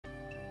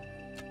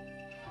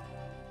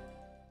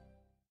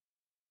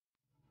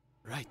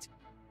Right.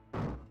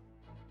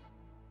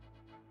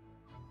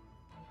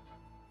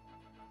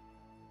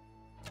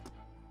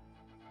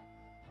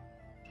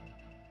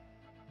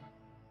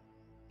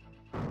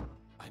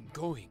 I'm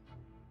going.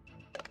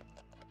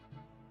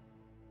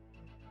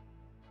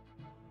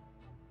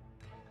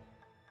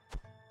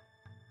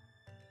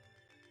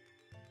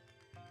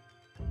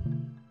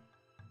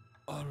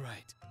 All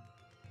right.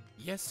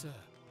 Yes, sir.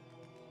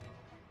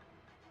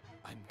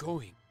 I'm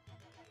going.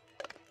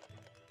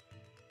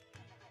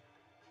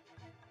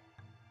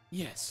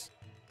 Yes.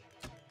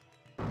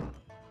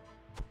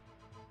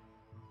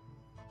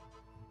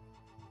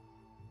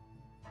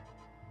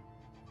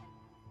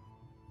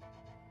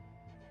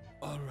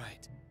 All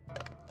right.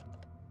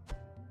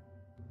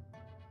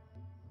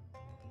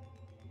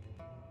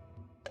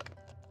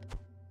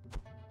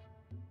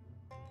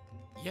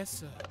 Yes,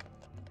 sir.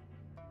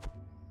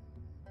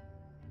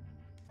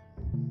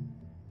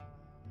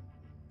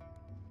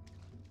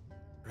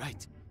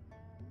 Right.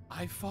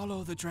 I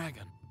follow the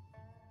dragon.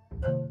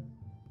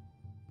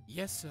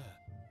 Yes, sir.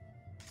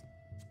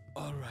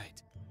 All right.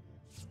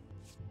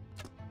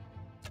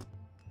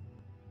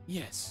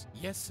 Yes.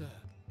 Yes, sir.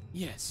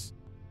 Yes.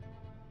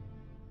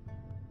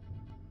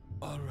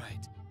 All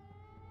right.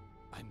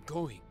 I'm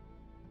going.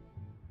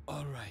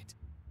 All right.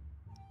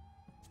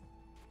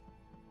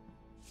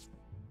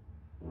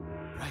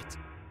 Right.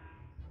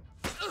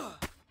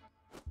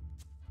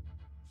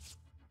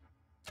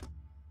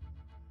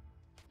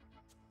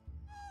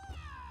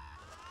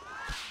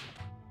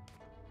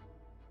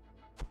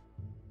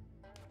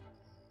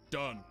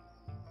 Done.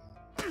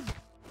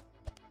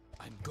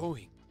 I'm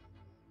going.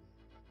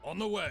 On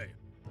the way.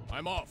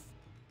 I'm off.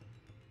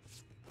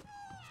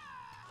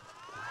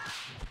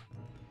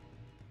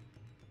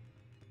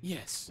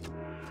 Yes.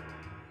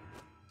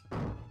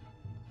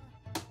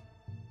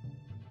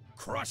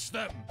 Crush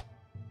them!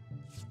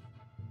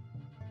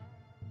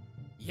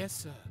 Yes,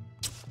 sir.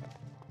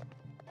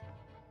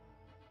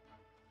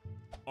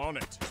 On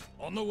it.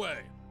 On the way.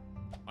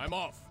 I'm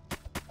off.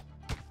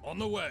 On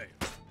the way.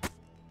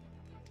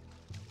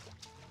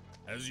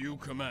 As you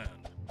command.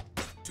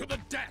 To the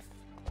death!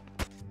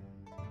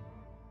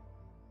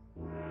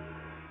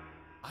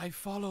 I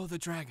follow the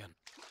dragon.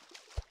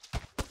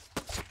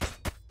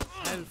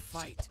 I'll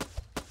fight.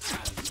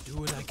 I'll do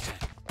what I can.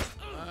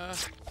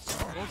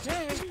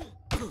 Okay.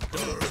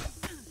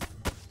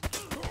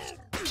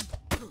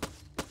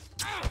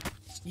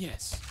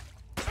 Yes.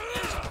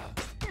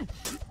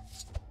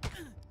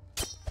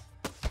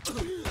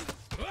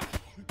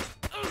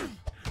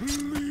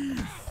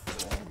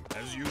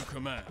 As you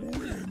command.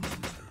 Wind,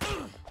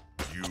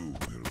 you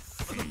will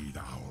feed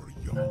our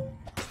young.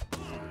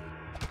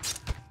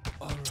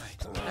 All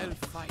right. I'll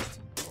fight.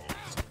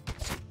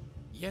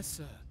 Yes,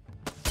 sir.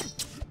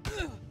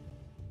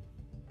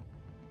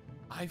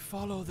 I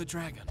follow the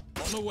dragon.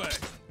 On the way.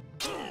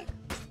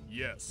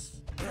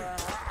 Yes.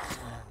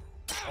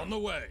 On the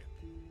way.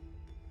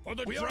 For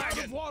the dragon! We are out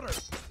of water!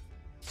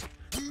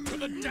 To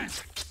the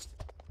death!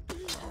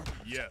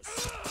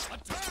 Yes.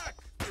 Attack!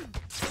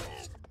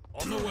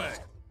 On the way.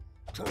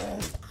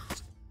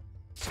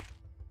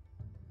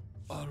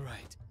 All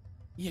right.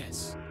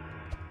 Yes.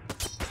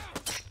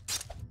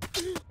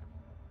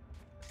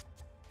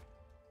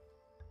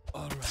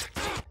 All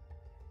right.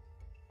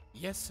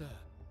 Yes, sir.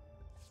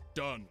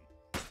 Done.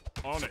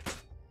 On it.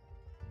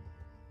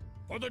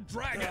 For the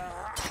dragon!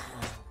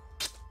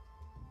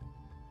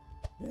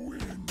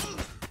 Wind,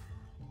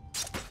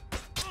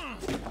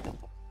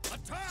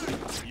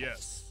 Attack!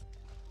 Yes.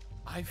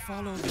 I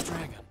follow the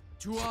dragon.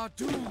 To our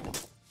doom.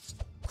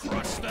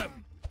 Crush them!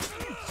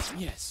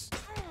 Yes.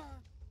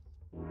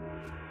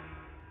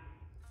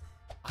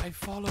 I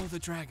follow the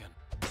dragon.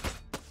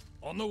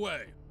 On the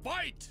way.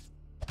 Fight!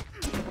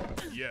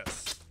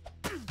 Yes.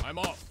 I'm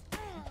off.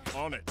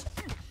 On it.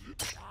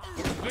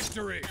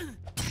 Victory!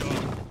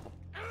 Done.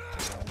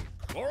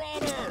 For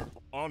honor!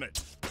 On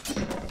it.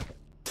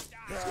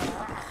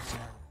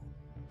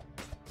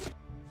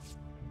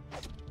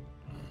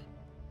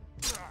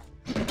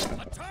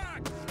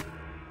 Attack!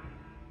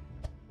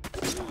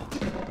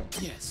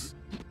 Yes.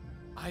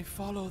 I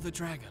follow the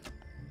dragon.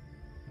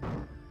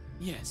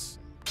 Yes.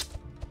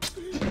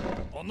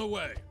 On the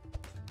way.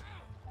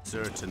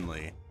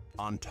 Certainly.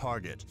 On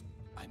target.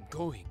 I'm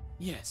going.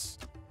 Yes.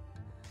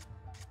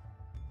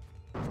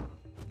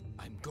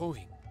 I'm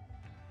going.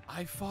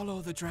 I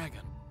follow the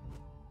dragon.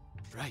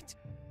 Right.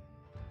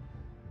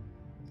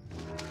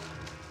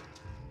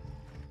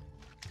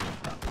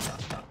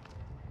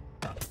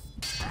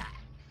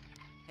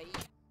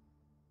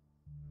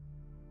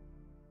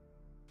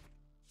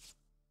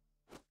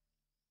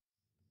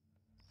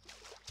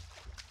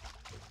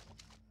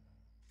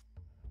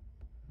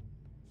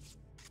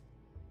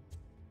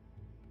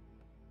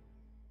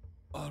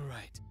 All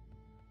right.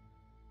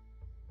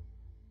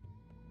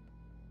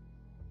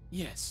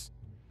 Yes.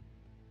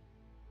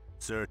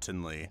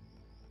 Certainly.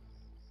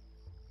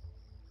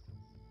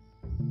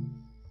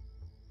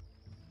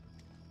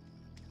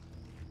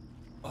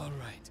 All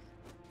right.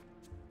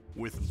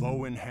 With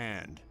bow in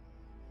hand.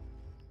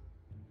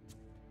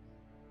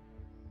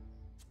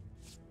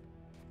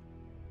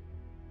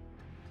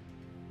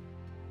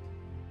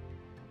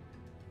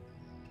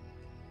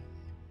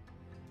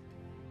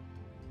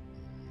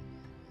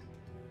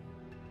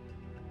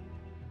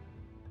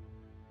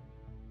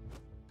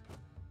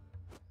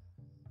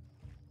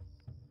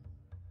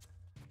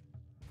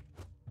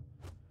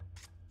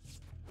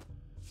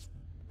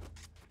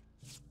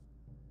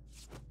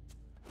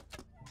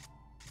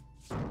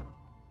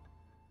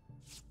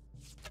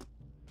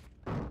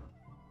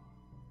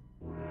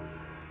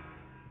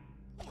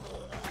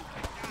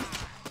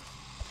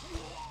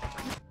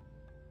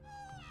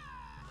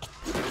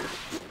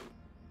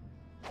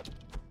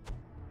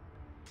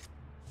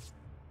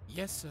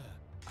 Yes, sir.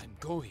 I'm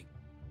going.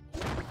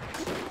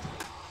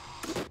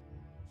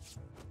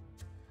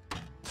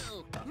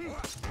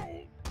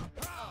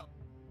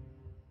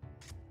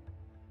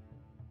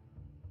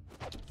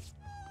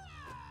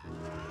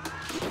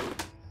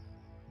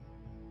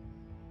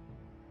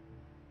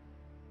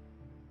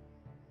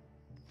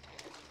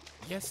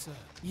 Yes, sir.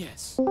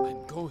 Yes,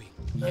 I'm going.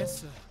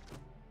 Yes, sir.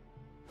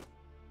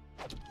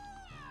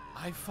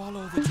 I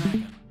follow the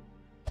dragon.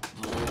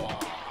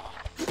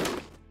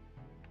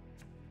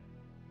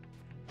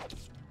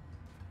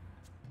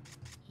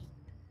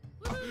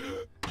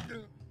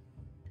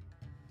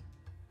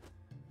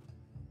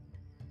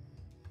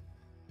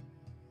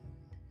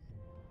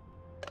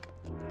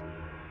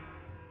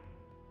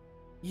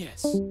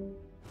 Yes.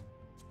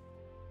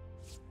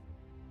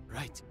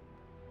 Right.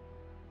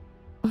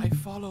 I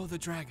follow the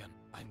dragon.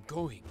 I'm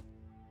going.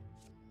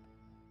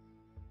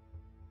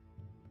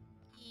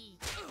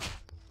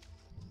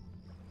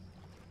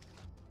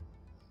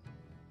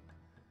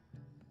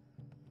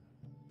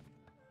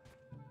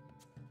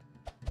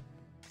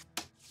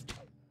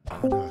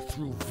 Honor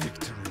through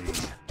victory.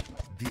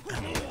 The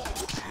animal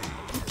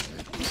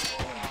pays.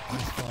 I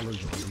follow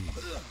your lead.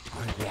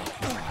 I walk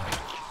your path.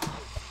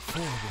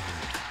 Forward.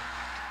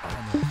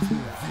 Honor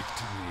through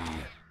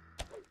victory.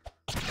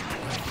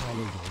 I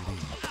follow your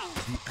lead.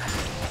 The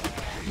animal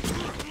pays.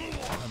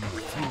 Honor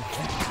through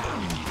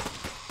victory.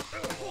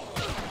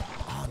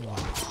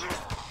 Onward.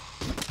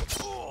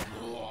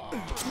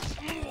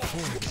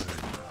 Forward.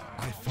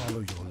 I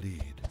follow your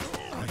lead.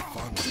 I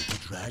follow the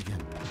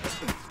dragon.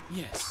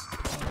 Yes.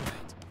 All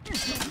right.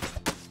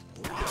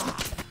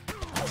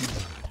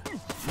 Onward,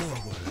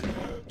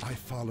 forward, I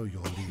follow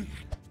your lead.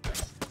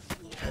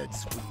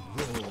 Heads will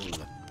roll.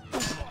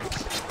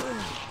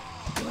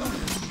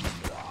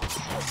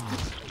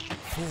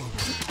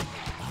 Forward,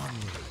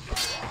 onward,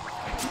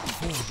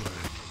 forward.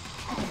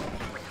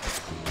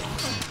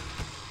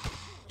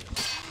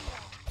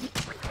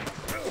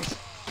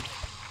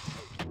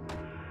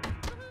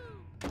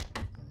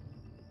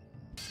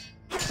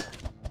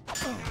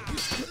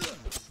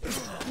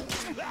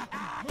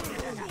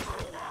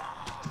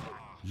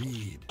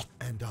 Lead,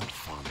 and I'll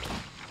follow.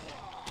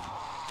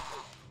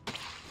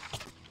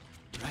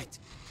 Right.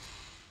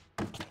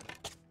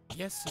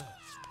 Yes, sir.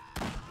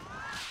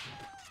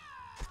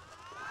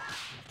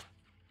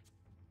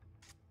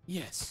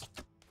 Yes.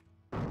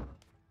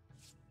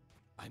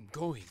 I'm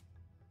going.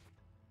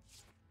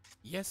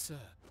 Yes, sir.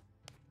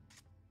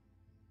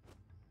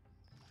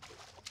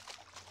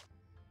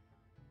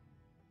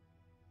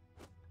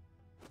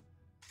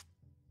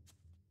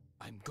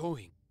 I'm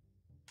going.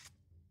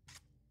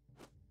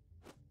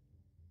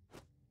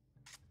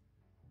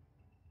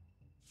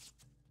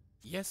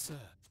 Yes, sir.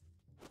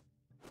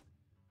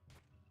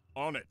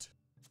 On it.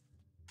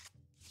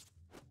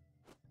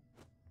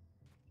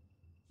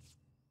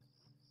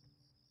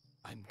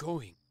 I'm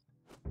going.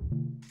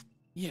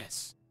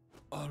 Yes.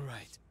 All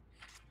right.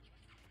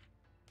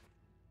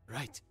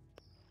 Right.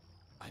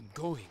 I'm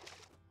going.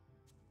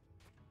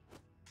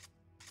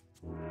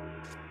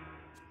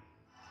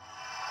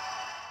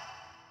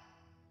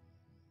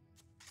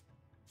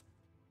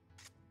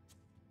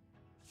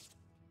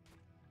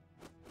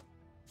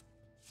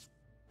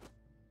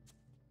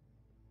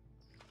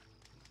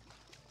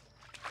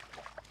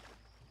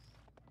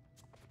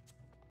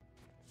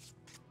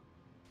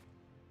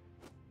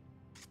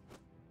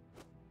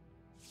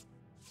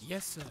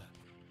 Yes, sir.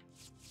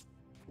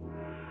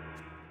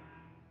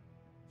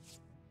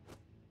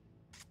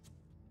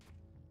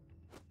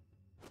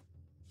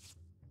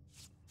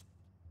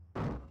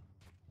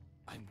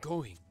 I'm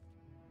going.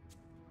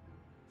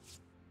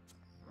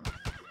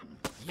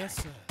 Yes,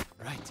 sir.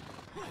 Right.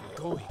 I'm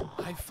going.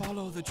 I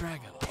follow the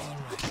dragon. All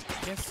right.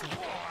 Yes, sir.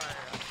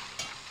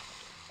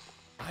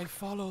 I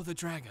follow the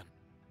dragon.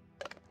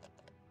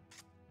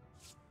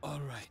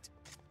 All right.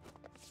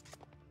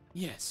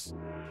 Yes.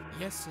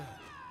 Yes, sir.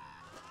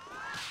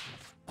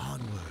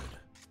 Onward.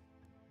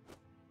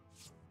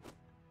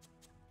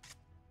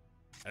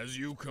 As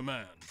you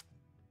command.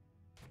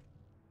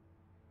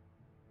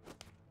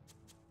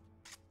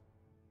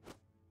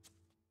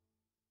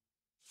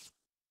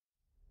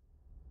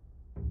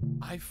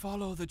 I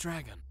follow the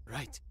dragon.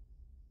 Right.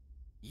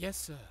 Yes,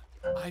 sir.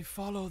 I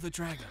follow the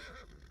dragon.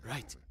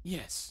 Right.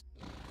 Yes.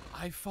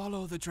 I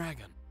follow the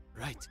dragon.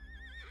 Right.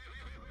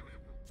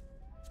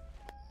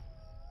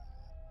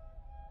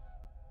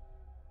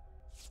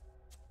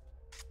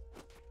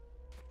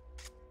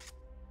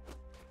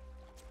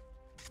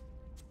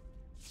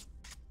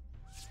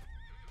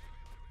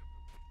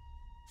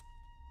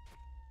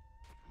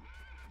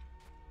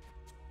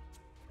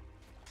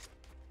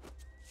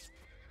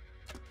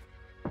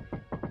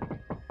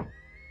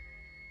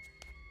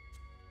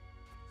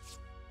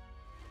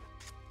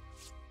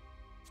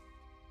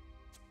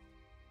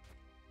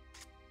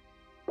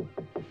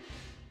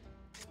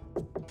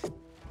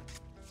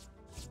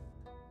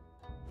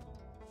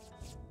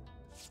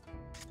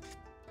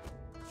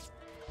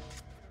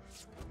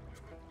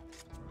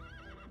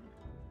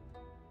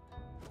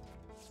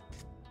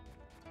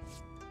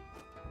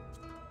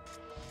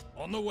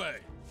 On the way.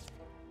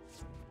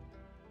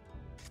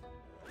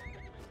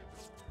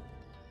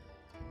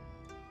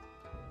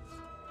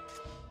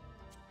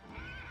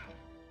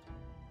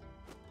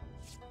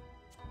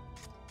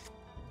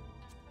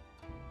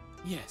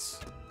 Yes.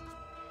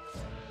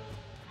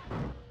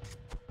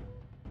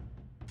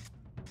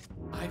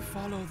 I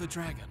follow the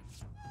dragon.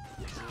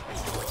 As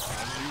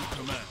you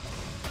command.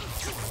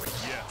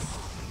 Yes.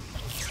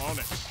 On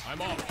it.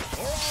 I'm off.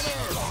 For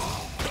honor!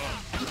 Done.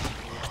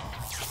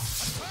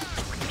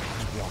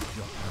 Walk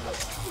your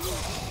path.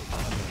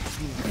 Honor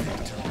to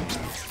victory.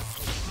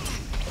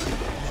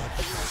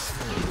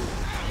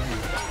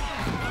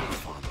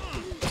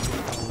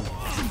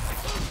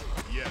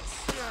 Yes.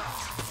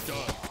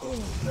 Done.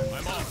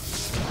 I'm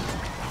off.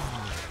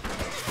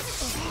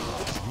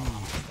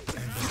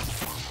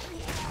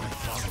 I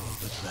follow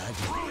the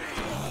dragon.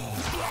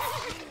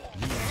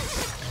 Lead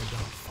and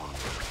I'll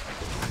follow.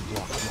 I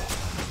walk your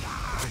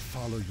path. I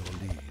follow your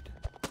lead.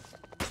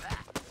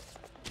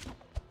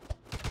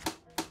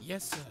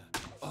 Yes, sir.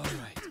 All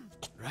right.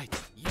 Right.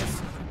 Yes,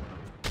 sir.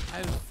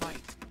 I'll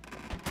fight.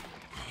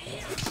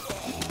 Honor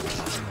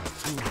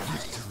to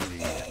victory.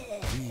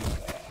 Lead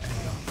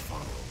and I'll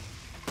follow.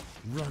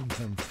 Run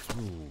them